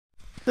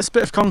This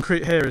bit of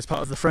concrete here is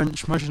part of the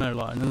French Maginot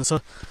Line, and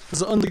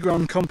there's an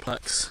underground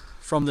complex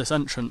from this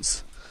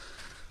entrance.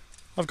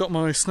 I've got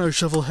my snow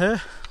shovel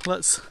here.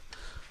 Let's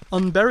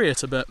unbury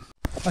it a bit.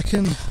 I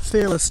can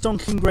feel a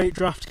stonking great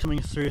draft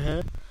coming through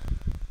here.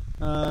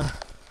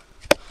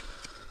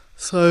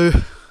 So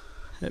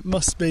it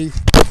must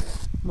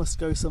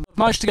go somewhere. I've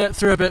managed to get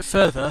through a bit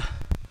further,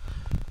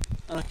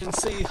 and I can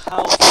see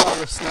how far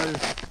the snow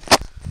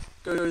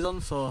goes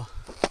on for.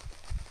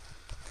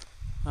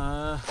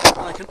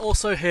 And I can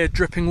also hear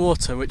dripping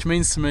water, which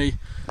means to me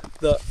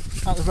that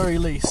at the very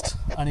least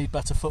I need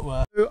better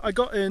footwear. So I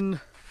got in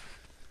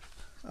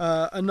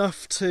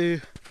enough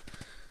to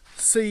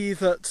see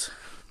that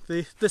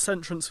this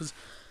entrance was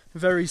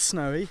very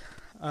snowy.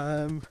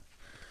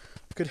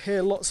 Could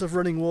hear lots of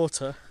running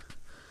water,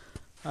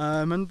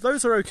 and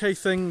those are okay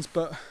things,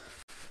 but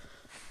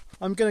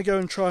I'm going to go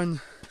and try and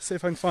see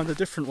if I can find a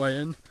different way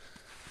in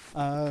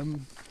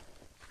and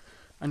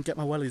get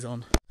my wellies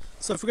on.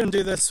 So if we're going to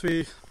do this,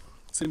 it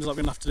seems like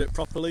we're going to have to do it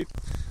properly.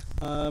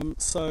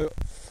 So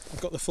I've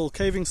got the full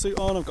caving suit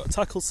on, I've got a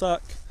tackle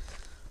sack.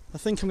 I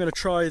think I'm going to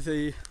try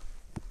the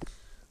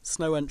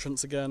snow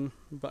entrance again,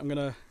 but I'm going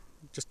to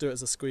just do it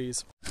as a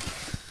squeeze.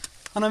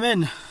 And I'm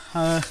in.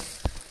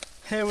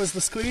 Here was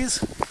the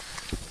squeeze,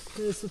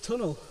 here's the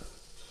tunnel.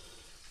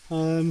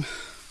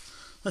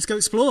 Let's go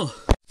explore.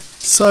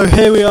 So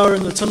here we are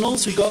in the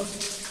tunnels. We've got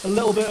a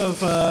little bit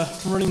of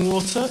running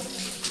water.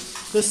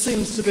 This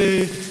seems to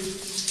be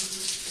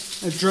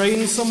a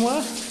drain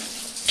somewhere.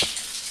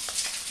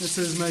 This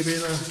is maybe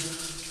the...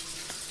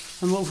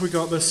 And what have we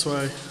got this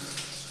way?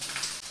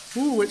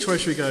 Ooh, which way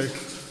should we go?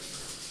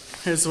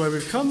 Here's the way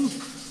we've come.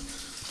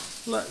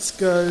 Let's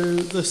go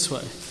this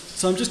way.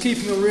 So I'm just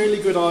keeping a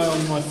really good eye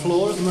on my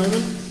floor at the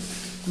moment.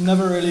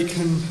 Never really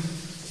can...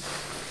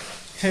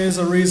 Here's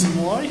a reason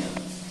why.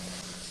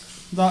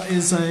 That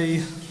is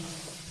a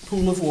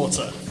pool of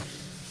water.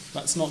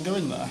 Let's not go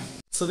in there.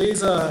 So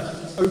these are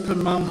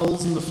open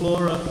manholes in the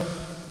floor are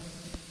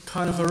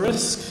kind of a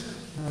risk.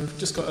 I've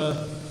just got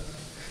a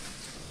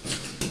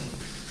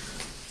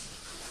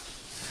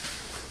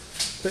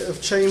bit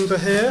of chamber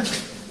here.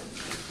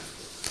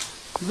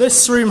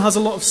 This room has a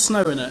lot of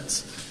snow in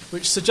it,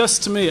 which suggests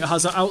to me it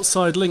has an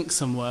outside link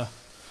somewhere.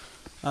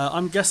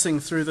 I'm guessing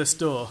through this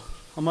door.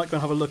 I might go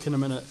and have a look in a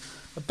minute.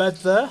 A bed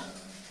there,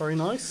 very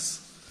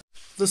nice.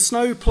 The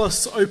snow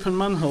plus open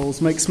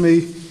manholes makes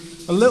me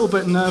a little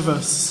bit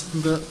nervous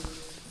that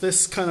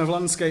this kind of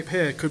landscape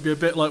here could be a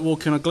bit like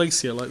walking a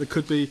glacier, like there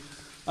could be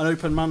an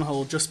open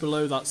manhole just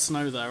below that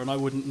snow there and I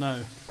wouldn't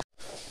know.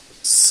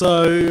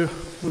 So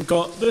we've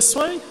got this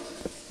way,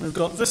 we've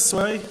got this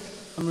way,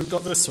 and we've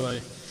got this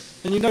way.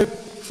 And you know,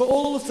 for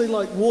all of the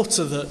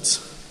water that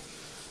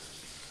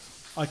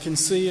I can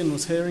see and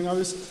was hearing, I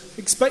was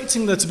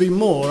expecting there to be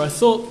more. I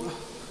thought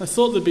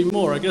there'd be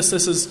more. I guess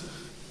this is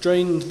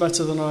drained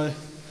better than I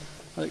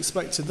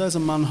expected. There's a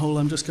manhole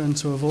I'm just going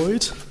to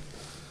avoid.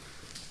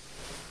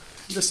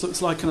 This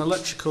looks like an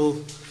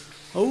electrical...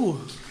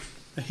 Oh,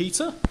 a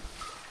heater?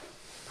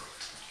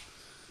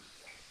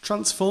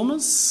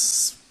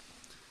 Transformers?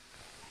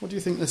 What do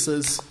you think this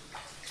is?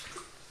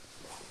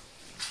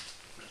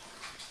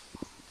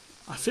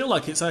 I feel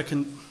like it's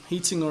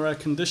heating or air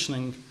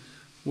conditioning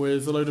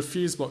with a load of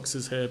fuse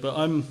boxes here, but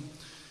I'm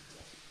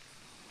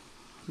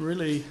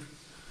really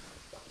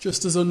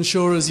just as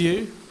unsure as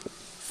you.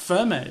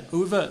 Ferme,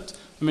 ouvert.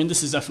 I mean,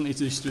 this is definitely to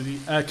do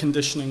with the air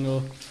conditioning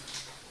or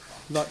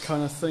that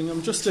kind of thing.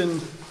 I'm just in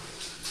a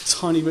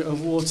tiny bit of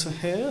water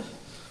here.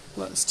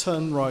 Let's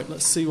turn right,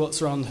 let's see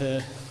what's around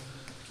here.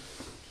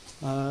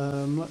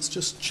 Let's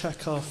just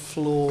check our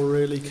floor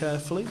really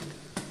carefully.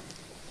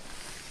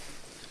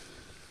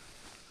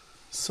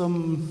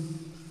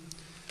 Some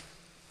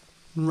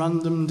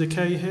random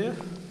decay here.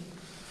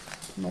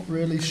 Not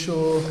really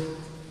sure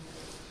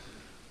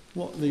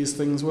what these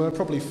things were,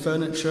 probably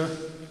furniture.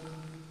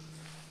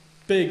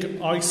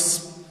 Big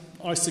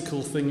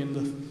icicle thing in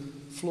the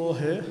floor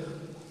here.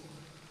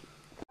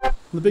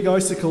 The big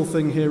icicle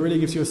thing here really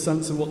gives you a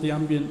sense of what the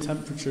ambient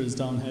temperature is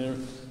down here.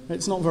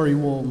 It's not very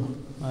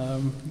warm.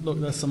 Look,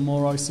 there's some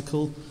more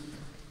icicle.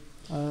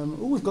 Oh,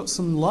 we've got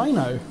some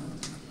lino.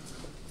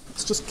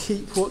 Let's just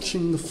keep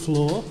watching the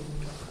floor.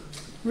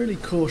 Really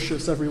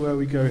cautious everywhere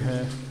we go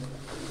here.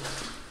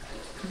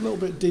 A little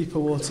bit deeper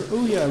water.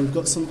 Oh yeah, we've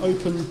got some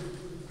open...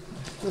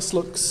 This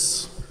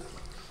looks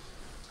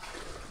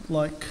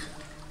like...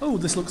 Oh,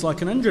 this looks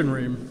like an engine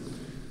room.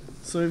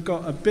 So we've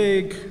got a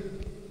big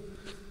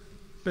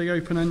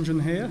open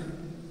engine here.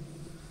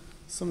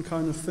 Some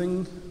kind of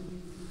thing.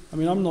 I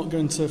mean, I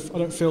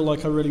don't feel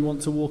like I really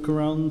want to walk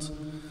around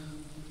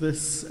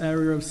this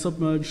area of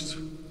submerged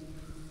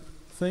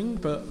thing,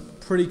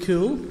 but pretty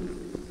cool.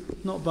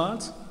 Not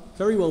bad.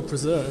 Very well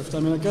preserved. I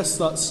mean, I guess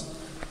that's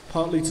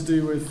partly to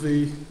do with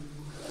the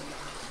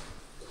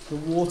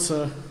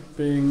water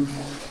being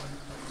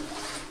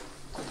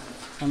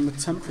and the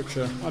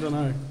temperature. I don't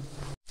know.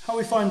 How are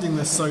we finding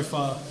this so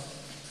far?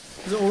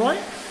 Is it all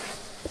right?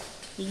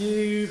 Are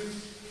you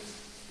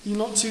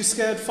not too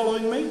scared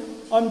following me?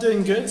 I'm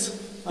doing good.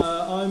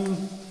 I'm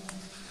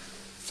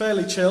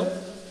fairly chill.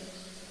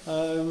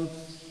 I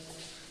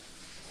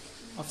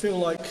feel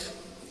like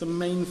the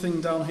main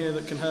thing down here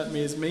that can hurt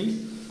me is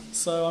me,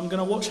 so I'm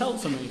going to watch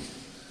out for me.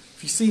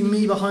 If you see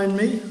me behind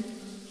me,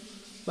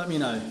 let me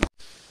know.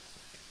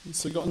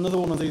 So we've got another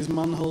one of these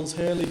manholes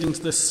here leading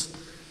to this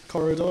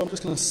corridor. I'm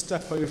just going to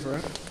step over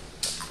it.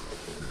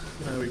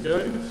 There we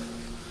go.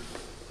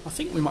 I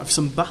think we might have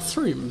some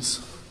bathrooms.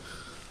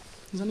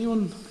 Does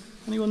anyone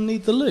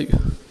need the loo?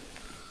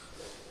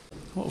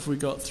 What have we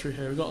got through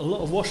here? We've got a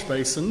lot of wash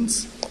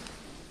basins.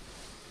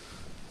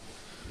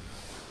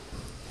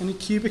 Any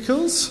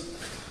cubicles?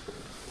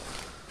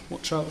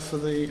 Watch out for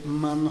the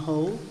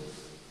manhole.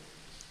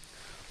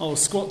 Oh,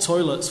 squat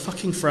toilets.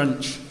 Fucking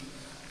French.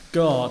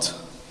 God.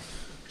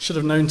 Should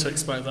have known to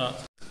expect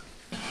that.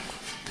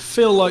 I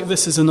feel like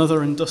this is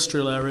another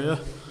industrial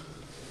area.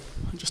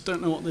 I just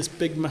don't know what this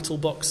big metal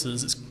box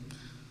is. It's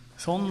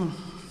on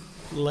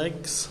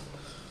legs.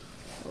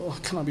 Oh,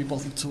 can I be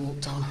bothered to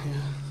walk down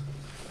here?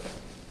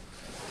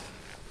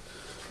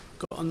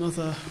 Got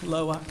another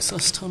low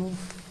access tunnel.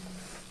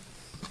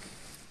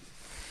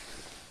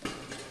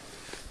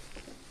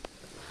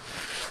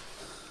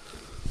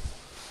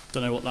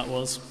 Don't know what that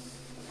was.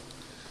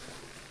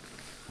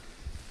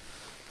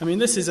 I mean,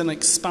 this is an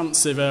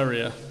expansive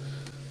area.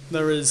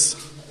 There is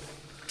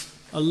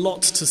a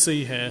lot to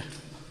see here.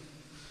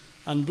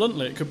 And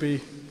bluntly, it could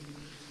be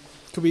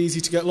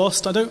easy to get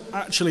lost. I don't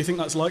actually think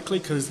that's likely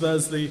because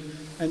there's the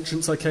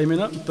entrance I came in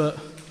at, but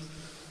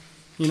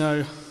you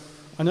know,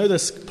 I know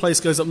this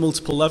place goes up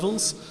multiple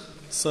levels,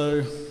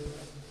 so I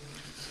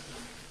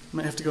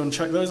might have to go and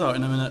check those out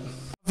in a minute.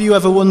 Have you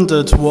ever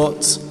wondered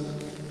what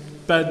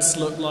beds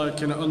look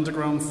like in an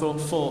underground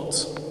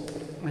fort?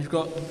 We've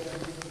got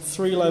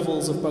 3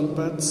 levels of bunk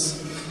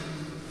beds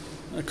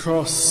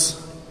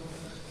across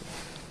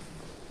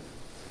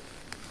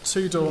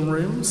 2 dorm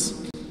rooms.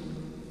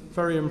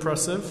 Very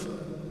impressive.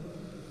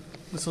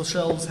 Little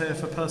shelves here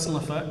for personal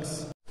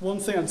effects. One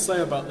thing I'd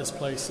say about this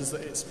place is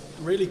that it's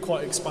really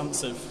quite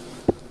expansive.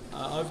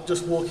 I'm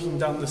just walking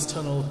down this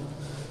tunnel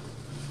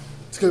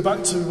to go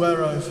back to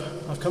where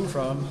I've come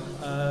from,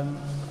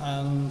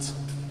 and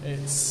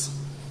it's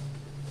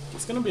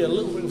going to be a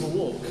little bit of a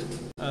walk.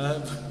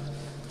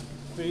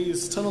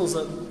 These tunnels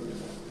that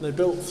they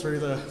built through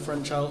the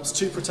French Alps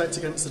to protect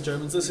against the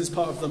Germans. This is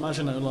part of the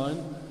Maginot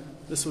Line.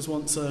 This was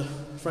once a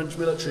French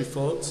military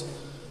fort.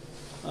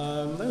 They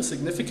were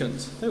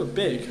significant. They were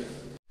big.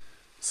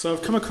 So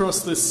I've come across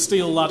this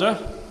steel ladder.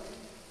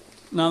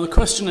 Now the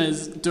question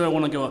is, do I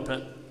want to go up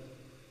it?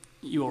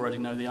 You already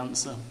know the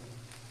answer.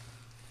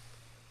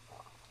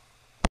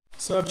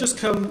 So I've just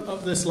come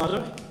up this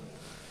ladder.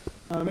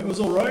 It was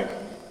alright.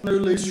 No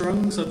loose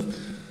rungs.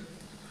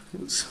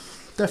 It's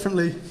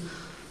definitely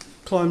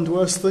climbed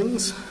worse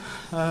things.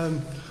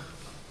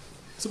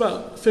 It's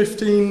about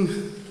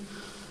 15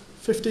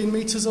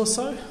 metres or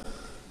so.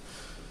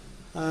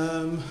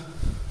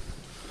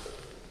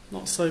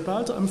 Not so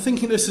bad. I'm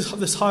thinking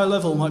this higher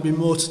level might be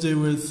more to do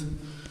with,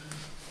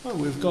 oh,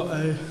 we've got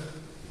a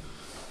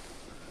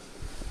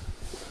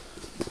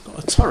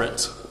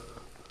turret.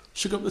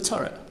 Should go up the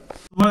turret.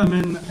 I'm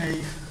in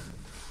a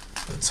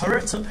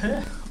turret up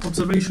here,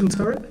 observation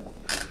turret.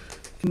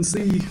 You can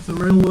see the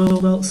real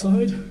world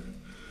outside.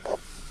 I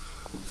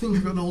think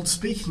I've got an old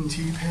speaking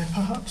tube here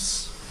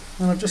perhaps.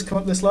 And I've just come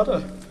up this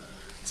ladder.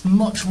 It's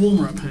much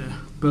warmer up here,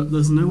 but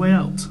there's no way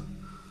out.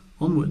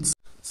 Onwards.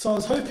 So I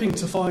was hoping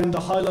to find a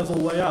high-level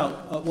way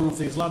out at one of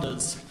these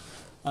ladders,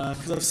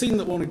 because I've seen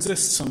that one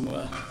exists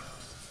somewhere.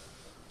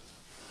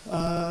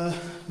 But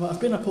I've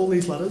been up all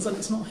these ladders and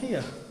it's not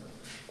here.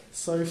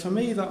 So for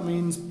me that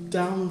means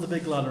down the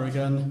big ladder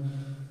again,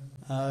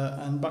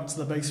 and back to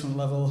the basement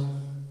level,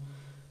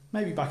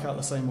 maybe back out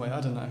the same way,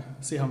 I don't know,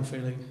 see how I'm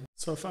feeling.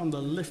 So I found a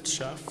lift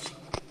shaft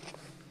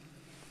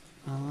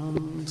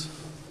and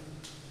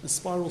a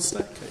spiral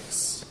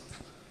staircase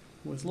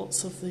with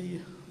lots of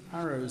the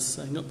arrows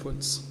saying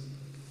upwards.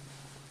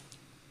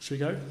 Should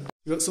we go?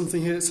 We've got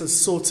something here that says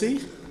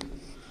sortie.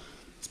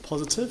 It's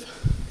positive.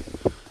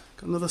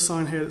 Got another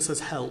sign here that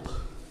says help.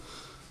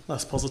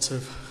 That's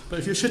positive. But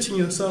if you're shitting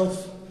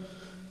yourself,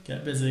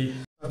 get busy.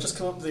 I've just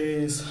come up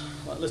these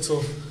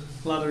little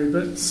laddery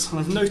bits and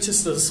I've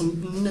noticed there's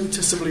some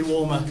noticeably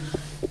warmer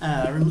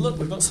air, and look,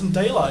 we've got some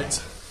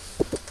daylight.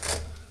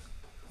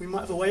 We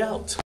might have a way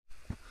out.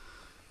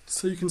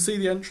 So you can see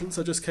the entrance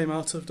I just came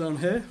out of down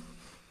here.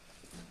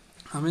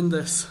 I'm in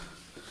this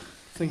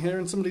thing here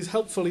and somebody's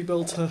helpfully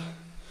built a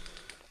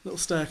little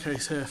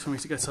staircase here for me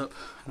to get up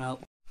and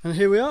out. And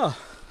here we are,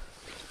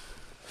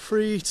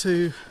 free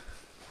to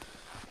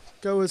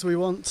go as we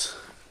want,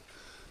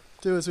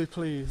 do as we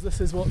please.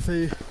 This is what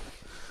the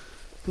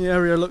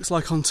area looks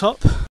like on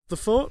top of the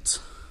fort,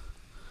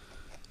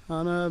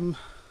 and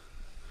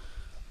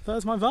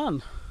there's my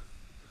van,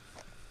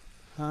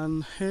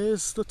 and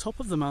here's the top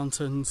of the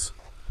mountains.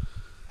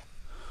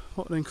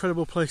 What an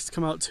incredible place to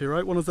come out to,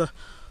 right? One of the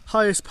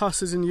highest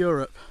passes in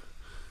Europe,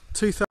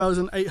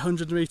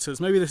 2,800 metres.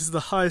 Maybe this is the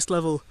highest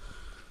level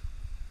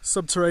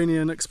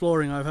subterranean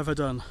exploring I've ever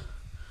done.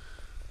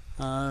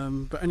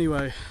 But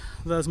anyway,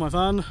 there's my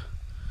van.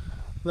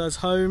 There's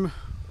home.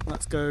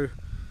 Let's go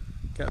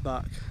get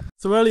back.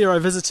 So earlier I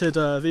visited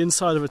the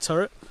inside of a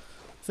turret.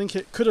 I think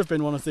it could have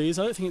been one of these.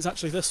 I don't think it's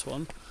actually this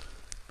one,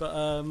 but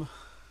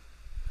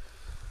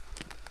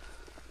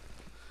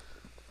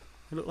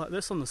it looked like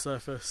this on the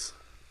surface.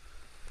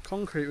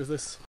 Concrete with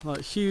this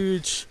like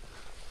huge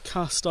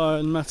cast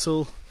iron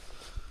metal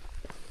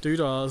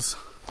doodahs.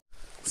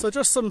 So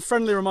just some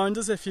friendly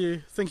reminders if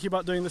you're thinking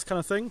about doing this kind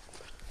of thing.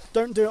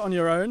 Don't do it on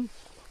your own.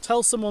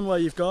 Tell someone where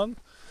you've gone.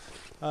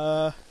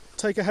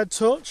 Take a head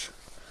torch,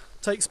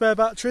 take spare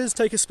batteries,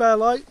 take a spare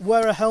light,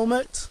 wear a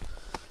helmet,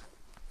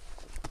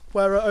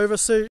 wear an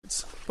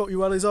oversuit, put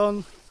your wellies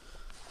on,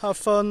 have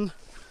fun,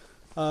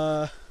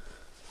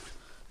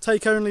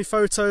 take only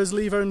photos,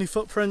 leave only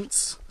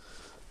footprints,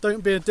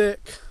 don't be a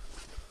dick,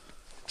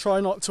 try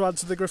not to add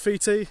to the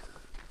graffiti.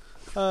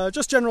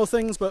 Just general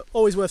things, but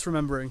always worth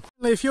remembering.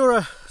 If you're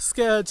a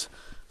scared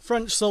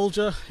French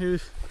soldier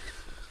who's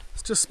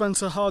just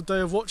spent a hard day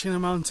of watching the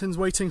mountains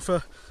waiting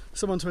for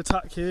someone to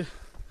attack you,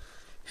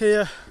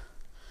 here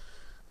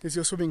is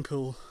your swimming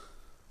pool.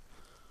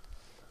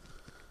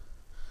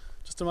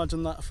 Just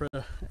imagine that for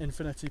an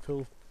infinity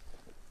pool.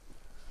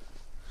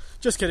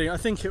 Just kidding, I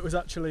think it was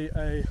actually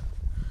a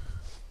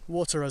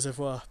water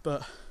reservoir,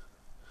 but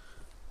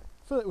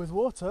fill it with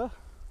water,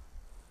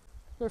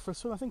 go for a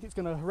swim. I think it's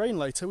going to rain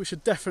later. We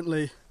should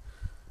definitely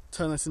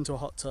turn this into a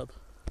hot tub.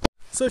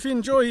 So if you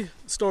enjoy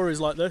stories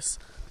like this,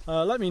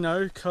 let me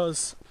know,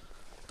 because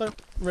I don't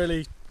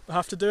really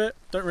have to do it,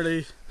 don't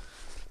really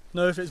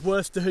know if it's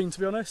worth doing, to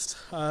be honest,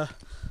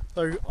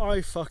 though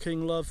I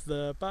fucking love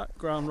the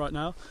background right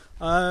now.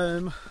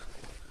 But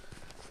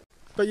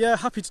yeah,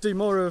 happy to do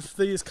more of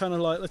these kind of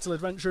like little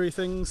adventure-y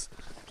things,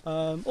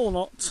 or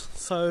not,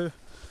 so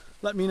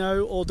let me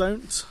know, or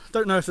don't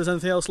know if there's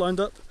anything else lined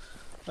up.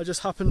 I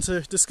just happened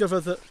to discover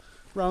that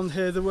around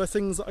here there were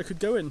things that I could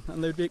go in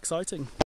and they'd be exciting.